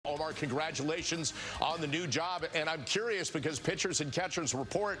Omar, congratulations on the new job. And I'm curious because pitchers and catchers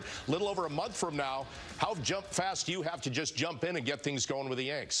report a little over a month from now, how fast do you have to just jump in and get things going with the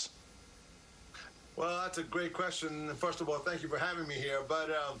Yanks? Well, that's a great question. First of all, thank you for having me here. But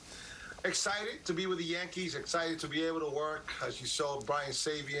excited to be with the Yankees, excited to be able to work. As you saw, Brian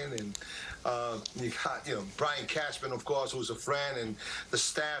Sabian and you got, Brian Cashman, of course, who's a friend, and the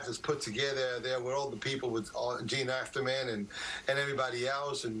staff that's put together there with all the people with Gene Afterman and everybody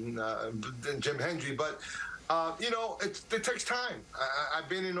else, and Jim Hendry. But it takes time. I've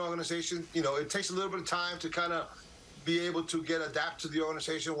been in an organization. It takes a little bit of time to kind of be able to adapt to the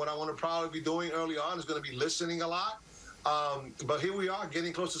organization. What I want to probably be doing early on is going to be listening a lot. But here we are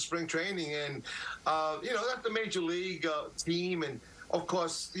getting close to spring training, and that's the major league team. And of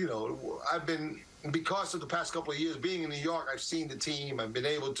course, I've been, because of the past couple of years being in New York, I've seen the team. I've been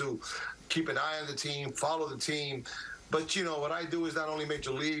able to keep an eye on the team, follow the team. But what I do is not only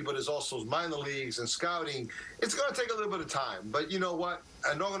major league, but it's also minor leagues and scouting. It's going to take a little bit of time. But you know what?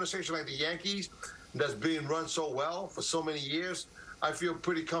 An organization like the Yankees that's being run so well for so many years, I feel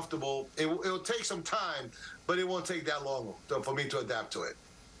pretty comfortable. It'll take some time, but it won't take that long for me to adapt to it.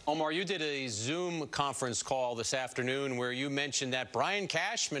 Omar, you did a Zoom conference call this afternoon where you mentioned that Brian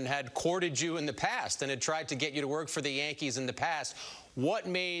Cashman had courted you in the past and had tried to get you to work for the Yankees in the past. What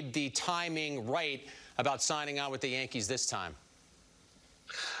made the timing right about signing on with the Yankees this time?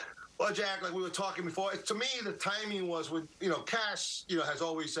 Well, Jack, like we were talking before, to me, the timing was with, Cash, has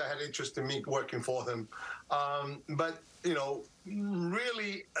always had interest in me working for him. But,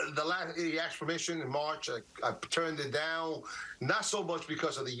 really, he asked permission in March. I turned it down, not so much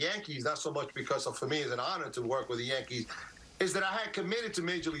because of the Yankees, not so much because for me, it's an honor to work with the Yankees, is that I had committed to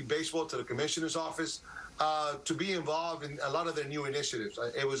Major League Baseball, to the commissioner's office, to be involved in a lot of their new initiatives.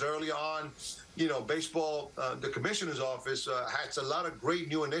 It was early on, baseball, the commissioner's office had a lot of great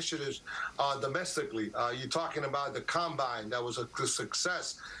new initiatives domestically. You're talking about the Combine, that was a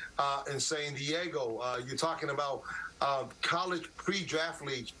success in San Diego. You're talking about college pre-draft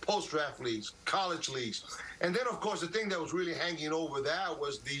leagues, post-draft leagues, college leagues. And then, of course, the thing that was really hanging over that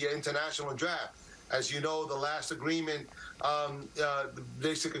was the international draft. As you know, the last agreement, the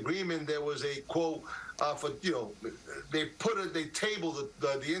basic agreement, there was a quote they tabled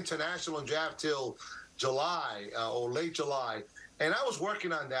the international draft till July or late July. And I was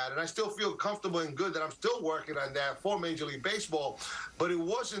working on that, and I still feel comfortable and good that I'm still working on that for Major League Baseball. But it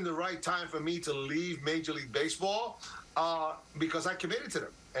wasn't the right time for me to leave Major League Baseball because I committed to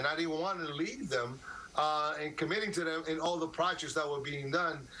them, and I didn't want to leave them and committing to them in all the projects that were being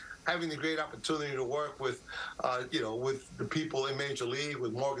done. Having the great opportunity to work with, with the people in Major League,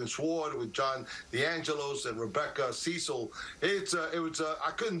 with Morgan Swart, with John DeAngelos, and Rebecca Cecil,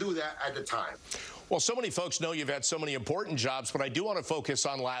 I couldn't do that at the time. Well, so many folks know you've had so many important jobs, but I do want to focus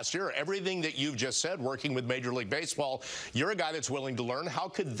on last year. Everything that you've just said, working with Major League Baseball, you're a guy that's willing to learn. How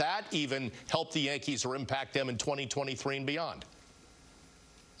could that even help the Yankees or impact them in 2023 and beyond?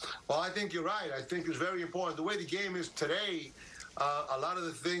 Well, I think you're right. I think it's very important. The way the game is today, a lot of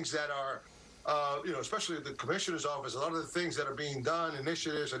the things that are, especially at the commissioner's office, a lot of the things that are being done,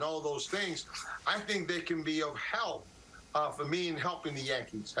 initiatives and all those things, I think they can be of help for me in helping the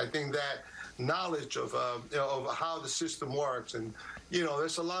Yankees. I think that knowledge of how the system works, and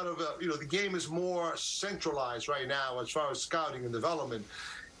there's a lot of the game is more centralized right now as far as scouting and development.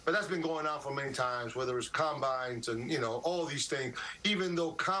 But that's been going on for many times, whether it's combines and all these things. Even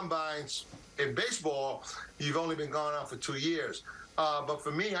though combines in baseball, you've only been going on for 2 years. But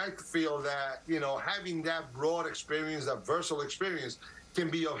for me, I feel that having that broad experience, that versatile experience, can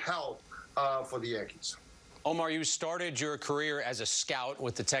be of help for the Yankees. Omar, you started your career as a scout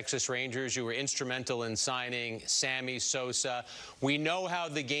with the Texas Rangers. You were instrumental in signing Sammy Sosa. We know how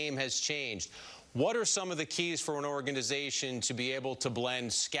the game has changed. What are some of the keys for an organization to be able to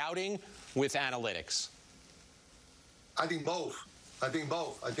blend scouting with analytics? I think both. I think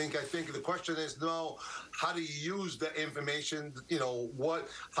the question is, how do you use the information?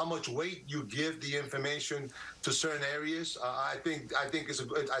 How much weight you give the information to certain areas. I think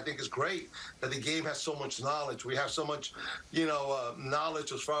it's great that the game has so much knowledge. We have so much,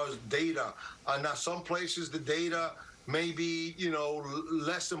 knowledge as far as data. Now, some places the data may be,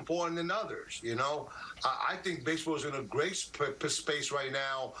 less important than others. I think baseball is in a great space right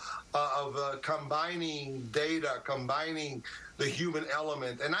now of combining data, combining the human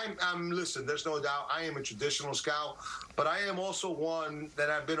element. And listen, there's no doubt I am a traditional scout, but I am also one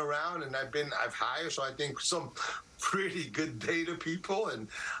that I've been around and I've hired. So I think some pretty good data people, and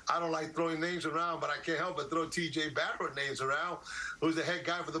I don't like throwing names around, but I can't help but throw T.J. Barrett names around, who's the head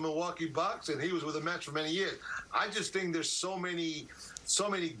guy for the Milwaukee Bucks, and he was with the Mets for many years. I just think there's so many so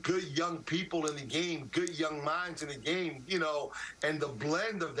many good young people in the game, good young minds in the game, you know, and the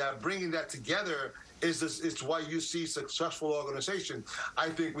blend of that, bringing that together it's why you see successful organization. I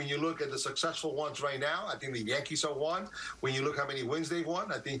think when you look at the successful ones right now, I think the Yankees are one. When you look how many wins they've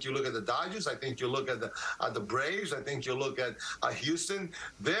won, I think you look at the Dodgers. I think you look at the Braves. I think you look at Houston.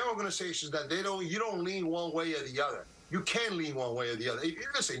 They're organizations that you don't lean one way or the other. You can lean one way or the other.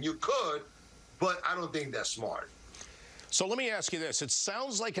 Listen, you could, but I don't think that's smart. So let me ask you this. It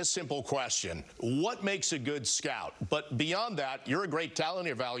sounds like a simple question. What makes a good scout? But beyond that, you're a great talent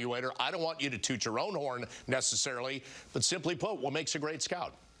evaluator. I don't want you to toot your own horn necessarily, but simply put, what makes a great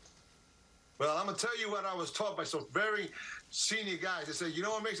scout? Well, I'm going to tell you what I was taught by some very senior guys. They said, you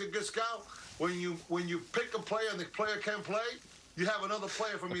know what makes a good scout? When you pick a player and the player can't play, you have another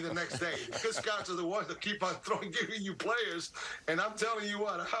player for me the next day. The good scouts are the ones that keep on giving you players. And I'm telling you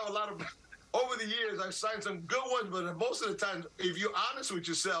what, I have a lot of... Over the years, I've signed some good ones, but most of the time, if you're honest with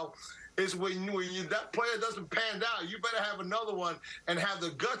yourself, is when that player doesn't pan out, you better have another one and have the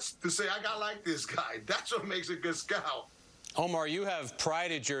guts to say, I like this guy. That's what makes a good scout. Omar, you have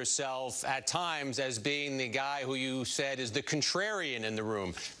prided yourself at times as being the guy who you said is the contrarian in the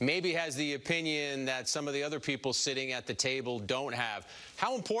room, maybe has the opinion that some of the other people sitting at the table don't have.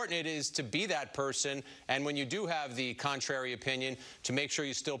 How important it is to be that person, and when you do have the contrary opinion, to make sure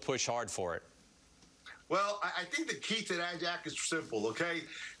you still push hard for it? Well, I think the key to that, Jack, is simple, okay?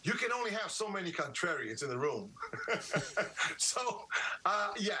 You can only have so many contrarians in the room. So,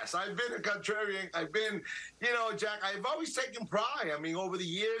 yes, I've been a contrarian. I've been, you know, Jack, I've always taken pride. I mean, over the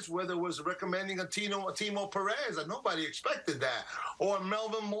years, whether it was recommending a Timo Perez, and nobody expected that, or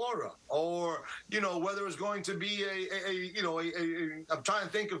Melvin Mora, or, you know, whether it was going to be I'm trying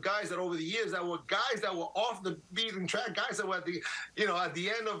to think of guys that over the years that were guys that were off the beaten track, guys that were at the, you know, at the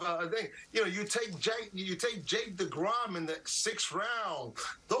end of a thing. You know, you take Jake DeGrom in the 6th round.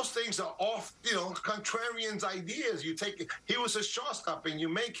 Those things are off, you know, contrarians' ideas. He was a shortstop, and you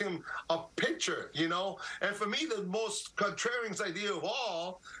make him a pitcher, you know. And for me, the most contrarian's idea of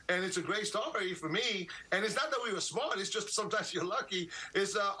all, and it's a great story for me, and it's not that we were smart, it's just sometimes you're lucky,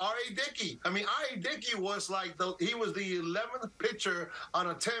 is R.A. Dickey. I mean, R.A. Dickey was like, he was the 11th pitcher on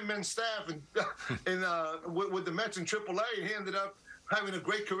a 10-man staff with the Mets in AAA, and he ended up having a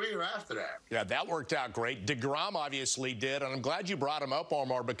great career after that. Yeah, that worked out great. DeGrom obviously did, and I'm glad you brought him up,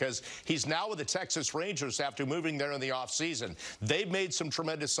 Omar, because he's now with the Texas Rangers after moving there in the offseason. They've made some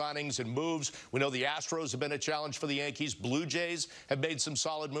tremendous signings and moves. We know the Astros have been a challenge for the Yankees. Blue Jays have made some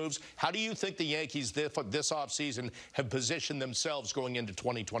solid moves. How do you think the Yankees this offseason have positioned themselves going into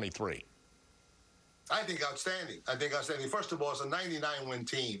 2023? I think outstanding. First of all, it's a 99-win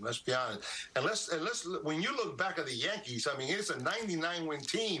team. Let's be honest. And let's when you look back at the Yankees, I mean, it's a 99-win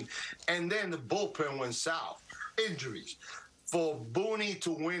team, and then the bullpen went south. Injuries. For Booney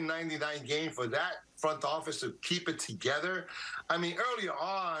to win 99 games, for that front office to keep it together. I mean, earlier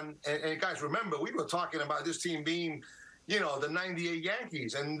on, and guys, remember, we were talking about this team being, you know, the 98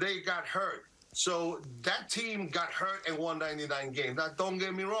 Yankees, and they got hurt. So that team got hurt and won 99 games. Now, don't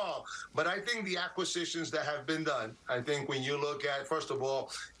get me wrong, but I think the acquisitions that have been done, I think when you look at, first of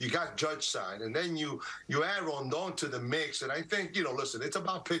all, you got Judge signed, and then you add Rondon to the mix. And I think, you know, listen, it's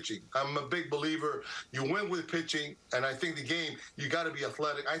about pitching. I'm a big believer. You win with pitching, and I think the game, you got to be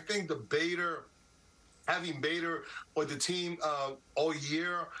athletic. I think having Bader with the team all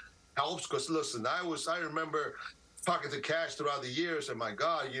year helps, because, listen, I remember talking to Cash throughout the years, and my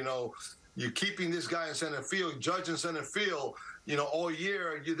God, you know, you're keeping this guy in center field, Judge in center field, you know, all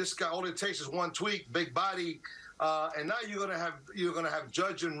year. This guy, all it takes is one tweak, big body, and now you're gonna have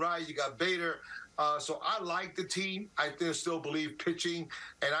Judge and right. You got Bader. So I like the team. I still believe pitching,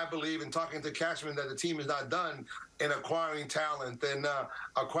 and I believe in talking to Cashman that the team is not done in acquiring talent and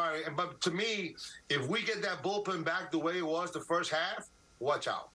acquiring. But to me, if we get that bullpen back the way it was the first half, watch out.